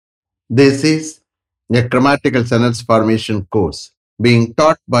This is a grammatical sentence formation course being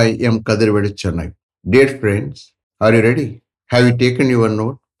taught by M. Kadirvedi Chennai. Dear friends, are you ready? Have you taken your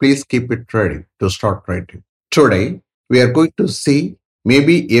note? Please keep it ready to start writing. Today, we are going to see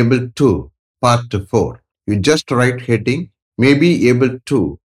Maybe Able to Part 4. You just write heading Maybe Able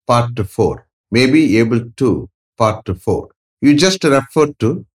to Part 4. Maybe Able to Part 4. You just refer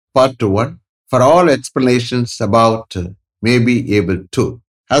to Part 1 for all explanations about Maybe Able to.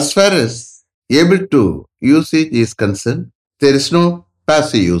 As far as able to usage is concerned, there is no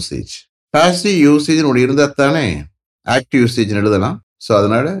passive usage. Passive usage இருந்தால் தானே active usage எழுதலாம். So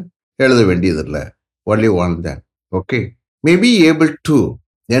அதனால எழுத வேண்டியதில்லை. Only one தான். Okay. Maybe able to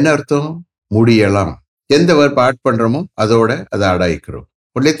என்ன அர்த்தம்? முடியலாம். எந்த வேர்ப் ஆட் பண்றோமோ அதோட அதை அடாய்க்கிறோம்.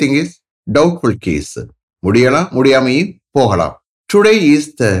 Only thing is doubtful case. முடியலாம், முடியாமையும் போகலாம். Today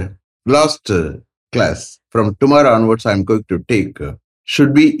is the last class. From tomorrow onwards, I am going to take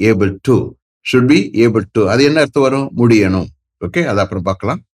should be able to. Should be able to. அது என்ன அர்த்தம் வரும்? முடியணும். ஓகே, அது அப்புறம்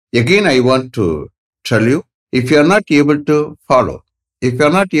பார்க்கலாம். Again, I want to tell you, if you are not able to follow, if you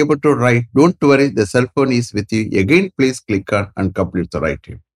are not able to write, don't worry, the cell phone is with you. Again, please click on and complete the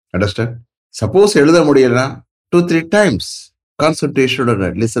writing. Understand? Suppose எழுத முடியலாம் 2-3 times. Concentration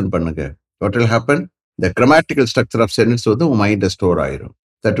listen பண்ணுங்க. What will happen? The grammatical structure of sentence வந்து உங்க mind store ஆயிரும்.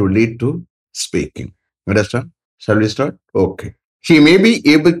 That will lead to speaking. Understand? Shall we start? Okay. He may be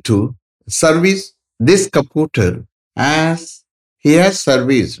able to service this computer as he has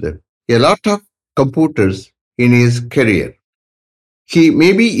serviced a lot of computers in his career. He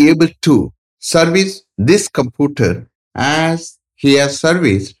may be able to service this computer as he has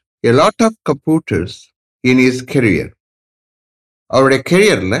serviced a lot of computers in his career. அவருடைய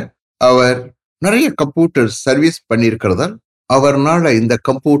கெரியர்ல அவர் நிறைய computer service பண்ணியிருக்கிறதால் அவர்னால இந்த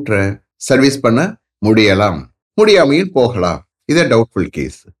கம்ப்யூட்டரை service பண்ண முடியலாம், முடியாமையில் போகலாம். இது doubtful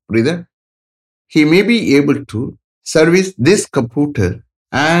case. புரியுதா? He may be able to service this computer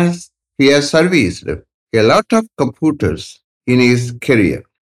as he has serviced a lot of computers in his career.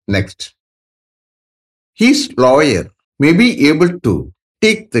 Next. His lawyer may be able to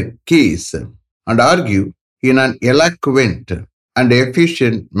take the case and argue in an eloquent and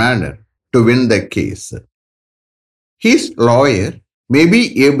efficient manner to win the case. His lawyer may be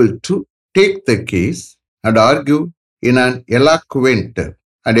able to take the case and argue in an eloquent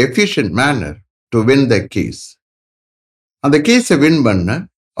and efficient manner to win the case. அந்த கேஸை win பண்ண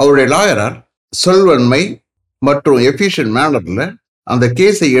அவருடைய லாயரால் சொல்வன்மை மற்றும் efficient மேனர்ல அந்த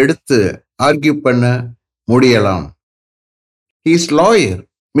கேஸை எடுத்து argue பண்ண முடியலாம். His lawyer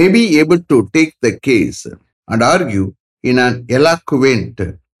may be able to take the case and argue in an eloquent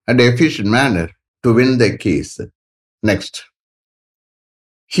and efficient manner to win the case. Next.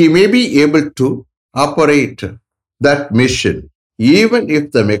 He may be able to operate that machine even if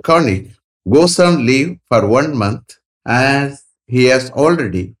the mechanic goes on leave for 1 month as he has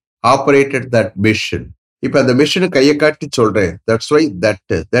already operated that machine. இப்போ அந்த மிஷினை கையை காட்டி சொல்றேன். That's why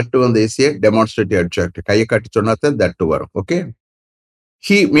that வந்து is a demonstrative adjective. கையை காட்டி சொன்னா தான் that வரும். Okay.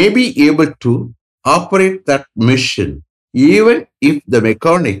 He may be able to operate that machine even if the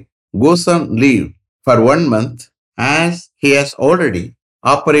mechanic goes on leave for 1 month as he has already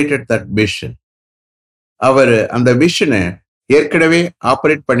operated that machine. அவர் அந்த மிஷினை ஏற்கனவே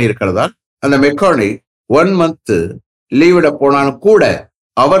operate பண்ணியிருக்கிறதால் அந்த mechanic 1 month லீவிட போனாலும் கூட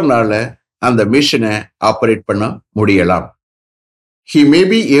அவர்னால அந்த மிஷினை ஆப்ரேட் பண்ண முடியலாம். He may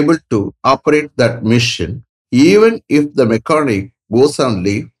be able to operate that machine even if the mechanic goes on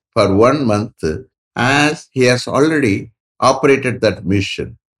leave for 1 month as he has already operated that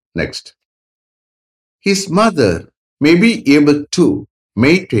machine. Next. His mother may be able to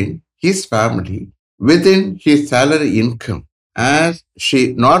maintain his family within his salary income as she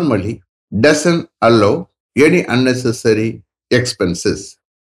normally doesn't allow any unnecessary expenses.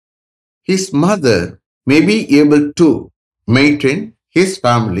 His mother may be able to maintain his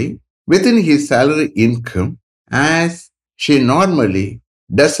family within his salary income as she normally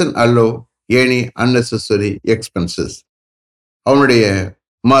doesn't allow any unnecessary expenses. அவனுடைய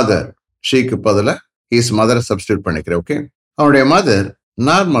mother, ஷீக்கு பதிலா his மதரை substitute பண்ணிக்கிறேன். Okay. அவனுடைய mother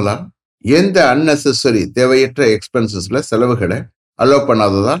நார்மலா எந்த unnecessary தேவையற்ற எக்ஸ்பென்சஸ்ல செலவுகளை allow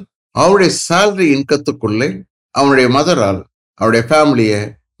பண்ணாததால் அவருடைய salary இன்கத்துக்குள்ளே அவனுடைய மதரால் அவருடைய ஃபேமிலியை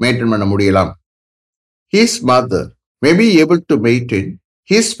மெயின்டைன் பண்ண முடியலாம். His mother may be able to maintain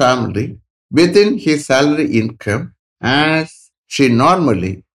his family within his salary income as she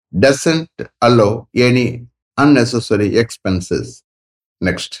normally doesn't allow any unnecessary expenses.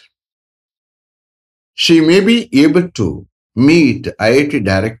 Next. She may be able to meet IIT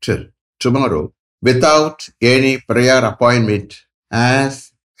director tomorrow without any prior appointment as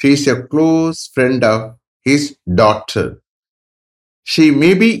she is a close friend of his daughter. She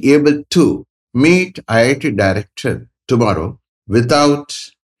may be able to meet IIT director tomorrow without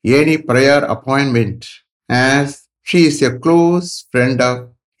any prior appointment as she is a close friend of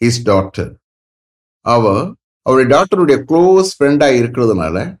his daughter. அவ அவருடைய டாக்டருடைய close ஃப்ரெண்டா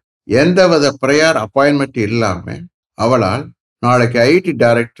இருக்கிறதுனால எந்தவித prior appointment இல்லாம அவளால் நாளைக்கு ID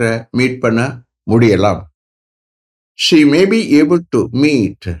டைரக்டரை meet பண்ண முடியலாம். She may be able to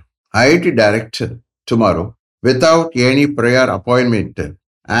meet IT director tomorrow without any prior appointment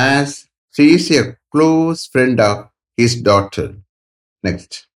as she is a close friend of his daughter.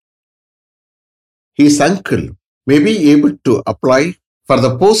 Next. His uncle may be able to apply for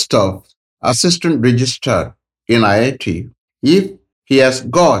the post of assistant registrar in IIT if he has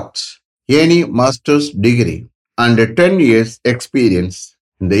got any master's degree and 10 years experience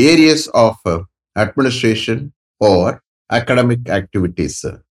in the areas of administration or academic activities.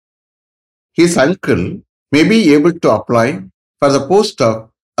 His uncle may be able to apply for the post of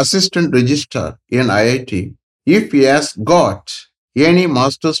assistant registrar in IIT if he has got any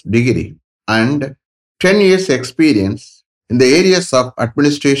master's degree and 10 years experience in the areas of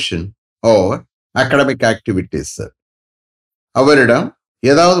administration or academic activities. அவரிடம்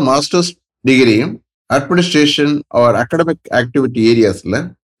ஏதாவது masters டிகிரியும் administration or academic activity ஏரியாஸில்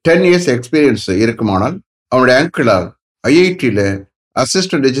 10 years experience இருக்குமானால் அவனுடைய அங்கிளால் ஐஐடியில்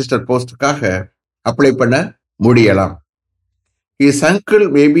assistant register போஸ்டுக்காக apply பண்ண முடியலாம். His uncle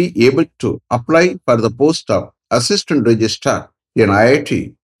may be able to apply for the post of assistant registrar in IIT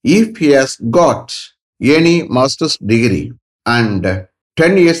if he has got any master's degree and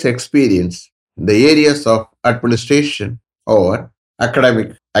 10 years experience in the areas of administration or academic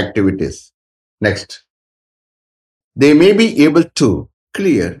activities. Next. They may be able to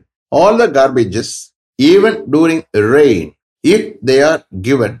clear all the garbages even during rain if they are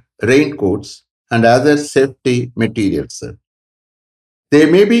given raincoats and other safety materials. They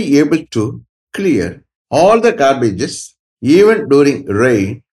may be able to clear all the garbages even during rain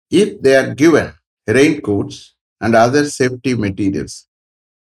if they are given raincoats and other safety materials.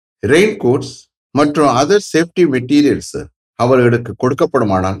 Raincoats மற்றும் other safety materials அவர்களுக்கு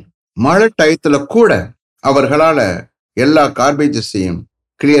கொடுக்கப்படுமானால் மழை டயத்துல கூட அவர்களால எல்லா கார்பேஜஸையும்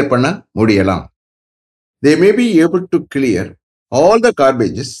clear பண்ண முடியலாம். They may be able to clear all the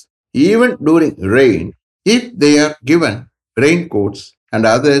garbages even during rain if they are given raincoats and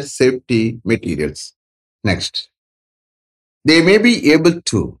other safety materials. Next. They may be able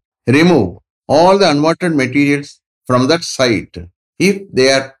to remove all the unwanted materials from that site if they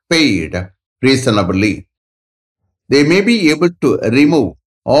are paid reasonably. They may be able to remove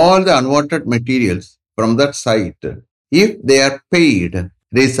all the unwanted materials from that site if they are paid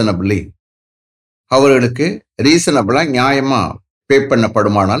reasonably. அவர்களுக்கு ரீசனபிளா நியாயமா பே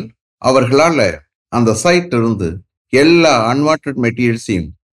பண்ணப்படுமானால் அவர்களால அந்த side இருந்து எல்லா unwanted மெட்டீரியல்ஸையும்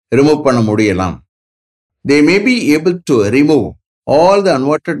remove பண்ண முடியலாம். They may be able to remove all the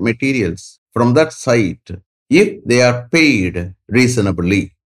unwanted materials from that site if they are paid reasonably.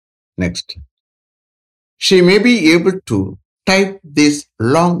 Next. She may be able to type this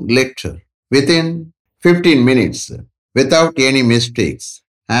long letter within 15 minutes without any mistakes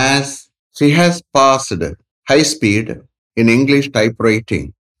as she has passed high speed in English typewriting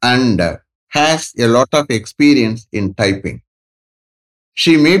and has a lot of experience in typing.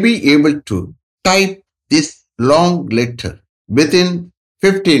 She may be able to type this long letter within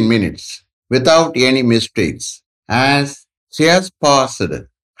 15 minutes without any mistakes as she has passed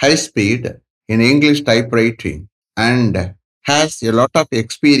high speed in English typewriting and has a lot of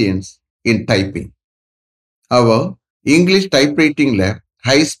experience in typing. அவ English டைப்ரைட்டிங்ல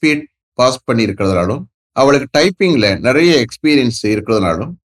high speed pass பண்ணி இருக்கிறதுனாலும் அவளுக்கு டைப்பிங்ல நிறைய experience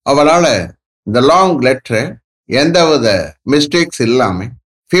இருக்கிறதுனாலும் அவளால இந்த long லெட்டரை எந்தவித மிஸ்டேக்ஸ் இல்லாம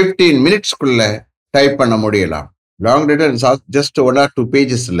 15 மினிட்ஸ்க்குள்ள டைப் பண்ண முடியலாம். Long letter just 1 or 2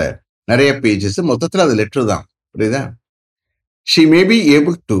 pages இல்ல, நிறைய பேஜஸ், மொத்தத்தில் அது லெட்டர் தான். புரியுதா? She may be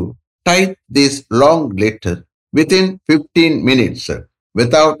able to type this long letter within 15 minutes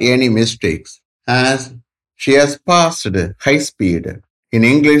without any mistakes as she has passed high speed in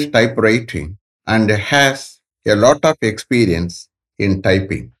English typewriting and has a lot of experience in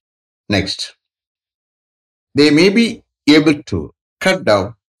typing. Next. They may be able to cut down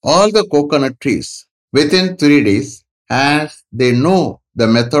all the coconut trees within 3 days as they know the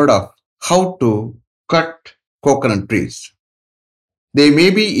method of how to cut coconut trees. They may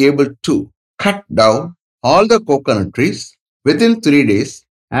be able to cut down all the coconut trees within 3 days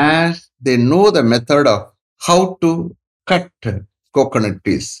as they know the method of how to cut coconut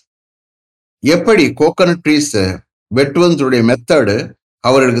trees. எப்படி coconut trees வெட்டுவதனுடைய method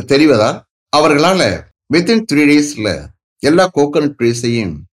அவர்களுக்கு தெரிவதால் அவர்களால within 3 daysல எல்லா coconut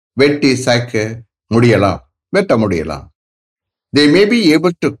ட்ரீஸையும் வெட்டி சாய்க்க முடியலாம், வெட்ட முடியலாம். They may be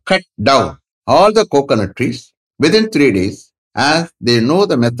able to cut down all the coconut trees within 3 days as they know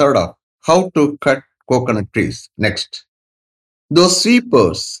the method of how to cut coconut trees. Next, those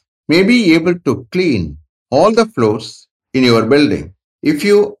sweepers may be able to clean all the floors in your building if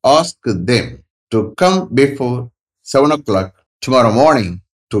you ask them to come before 7 o'clock tomorrow morning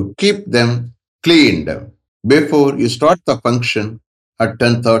to keep them cleaned before you start the function at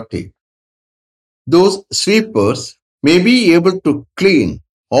 10:30. Those sweepers may be able to clean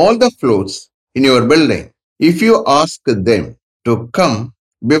all the floors in your building if you ask them to come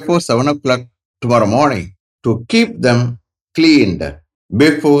before 7 o'clock tomorrow morning to keep them cleaned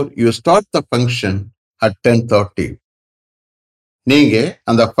before you start the function at 10:30. நீங்க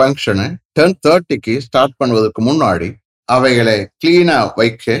அந்த ஃபங்க்ஷனை 10:30க்கு start பண்ணுவதற்கு முன்னாடி அவைகளை கிளீனா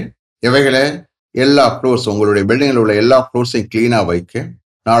வைக்க, இவைகளை எல்லா ஃப்ளோர்ஸ், உங்களுடைய பில்டிங்கில் உள்ள எல்லா ஃப்ளோர்ஸையும் கிளீனா வைக்க,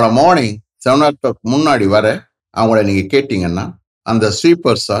 நாளை மார்னிங் 7 o'clock முன்னாடி வர அவங்கள நீங்க கேட்டீங்கன்னா அந்த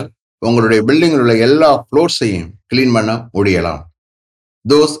ஸ்வீப்பர்ஸால் உங்களுடைய பில்டிங்கில் உள்ள எல்லா ஃப்ளோர்ஸையும் கிளீன் பண்ண முடியலாம்.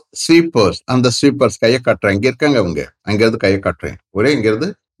 தோஸ் ஸ்வீப்பர்ஸ், அந்த ஸ்வீப்பர்ஸ் கையை காட்டுறேன், இங்க இருக்காங்க அவங்க, அங்கிருந்து கையை காட்டுறேன், ஒரே இங்கிருந்து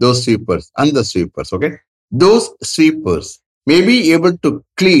தோஸ் ஸ்வீப்பர்ஸ், அந்த sweepers. Okay, those sweepers may be able to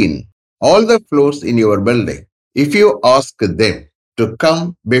clean all the floors in your building if you ask them to come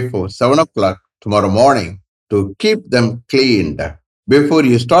before 7 o'clock tomorrow morning to keep them cleaned before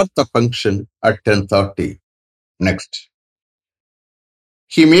you start the function at 10:30. Next,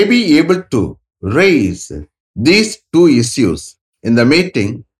 he may be able to raise these two issues in the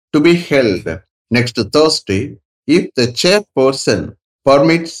meeting to be held next Thursday if the chairperson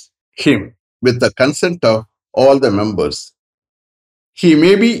permits him with the consent of all the members. He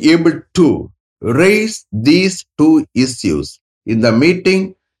may be able to raise these two issues in the meeting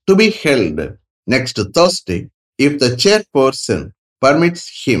to be held next Thursday if the chairperson permits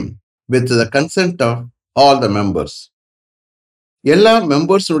him with the consent of all the members. எல்லா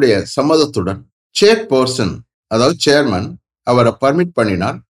மெம்பர்ஸுடைய சம்மதத்துடன் chairperson, அதாவது chairman, அவரை permit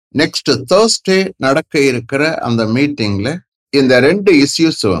பண்ணினால் next Thursday நடக்க இருக்கிற அந்த மீட்டிங்ல இந்த 2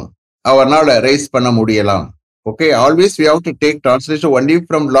 இஷ்யூஸும் அவரால் ரைஸ் பண்ண முடியலாம். Okay, always we have to take translation only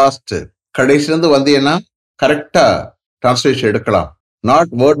from last. கடைசிலிருந்து வந்தீங்கன்னா கரெக்டா டிரான்ஸ்லேஷன் எடுக்கலாம்.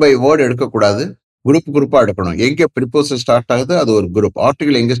 நாட் வேர்ட் பை வேர்ட் எடுக்கக்கூடாது, குரூப்பா எடுக்கணும். எங்க ப்ரிப்போசல் ஸ்டார்ட் ஆகுது அது ஒரு குரூப்,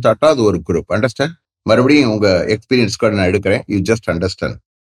 ஆர்டிகல் எங்க ஸ்டார்ட் ஆகுது அது ஒரு குரூப். அண்டர்ஸ்டாண்ட்? மறுபடியும் உங்க எக்ஸ்பீரியன்ஸ்க்கு நான் எடுக்கிறேன், யூ ஜஸ்ட் அண்டர்ஸ்டாண்ட்.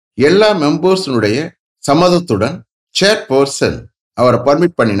 எல்லா மெம்பர்ஸினுடைய சம்மதத்துடன் சேர்பர்சன் அவரை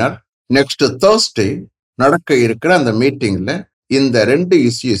பர்மிட் பண்ணினால் நெக்ஸ்ட் Thursday நடக்க இருக்கிற அந்த மீட்டிங்ல இந்த 2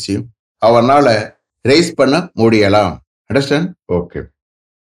 இஷ்யூஸையும் அவனால ரைஸ் பண்ண முடியலாம். Understand? Okay.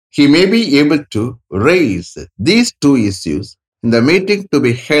 He may be able to raise these 2 issues in the meeting to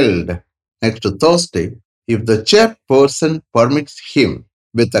be held next Thursday if the chairperson permits him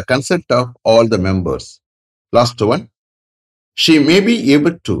with the consent of all the members. Last one. She may be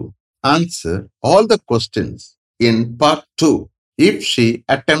able to answer all the questions in part 2 if she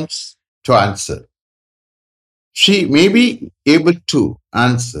attempts to answer. She may be able to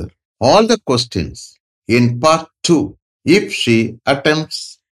answer all the questions in part 2 if she attempts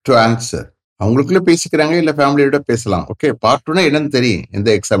to answer. அவங்களுக்குள்ள பேசிக்கிறாங்க, இல்ல ஃபேமிலியோட பேசலாம். Okay, part 2னா என்னன்னு தெரியும் இந்த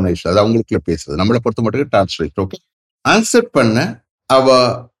examination, அது அவங்களுக்குள்ள பேசுறது. நம்மளை பொறுத்த மட்டும் டிரான்ஸ்லேட். ஓகே, ஆன்சர் பண்ண அவ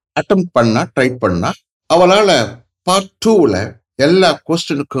அட்டம் பண்ணா, ட்ரை பண்ணா, அவளால பார்ட் 2ல எல்லா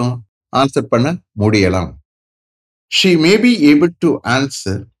கொஸ்டினுக்கும் ஆன்சர் பண்ண முடியலாம். She may be able to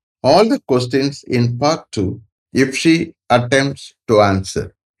answer all the questions in part 2 if she attempts to answer.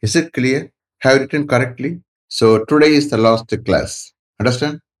 Is it clear? Have you written correctly? So today is the last class.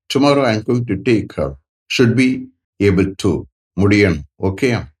 Understand? Tomorrow I am going to take her. Should be able to. Mudiyan.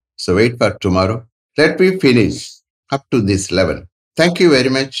 Okay? So wait for tomorrow. Let me finish up to this level. Thank you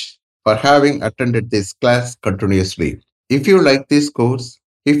very much for having attended this class continuously. If you like this course,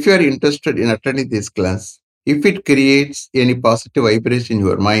 if you are interested in attending this class, if it creates any positive vibration in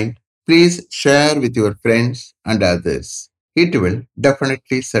your mind, please share with your friends and others. It will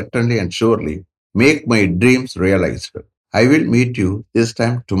definitely, certainly and surely make my dreams realized. I will meet you this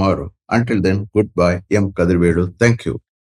time tomorrow. Until then, goodbye. M. Kadirvedu. Thank you.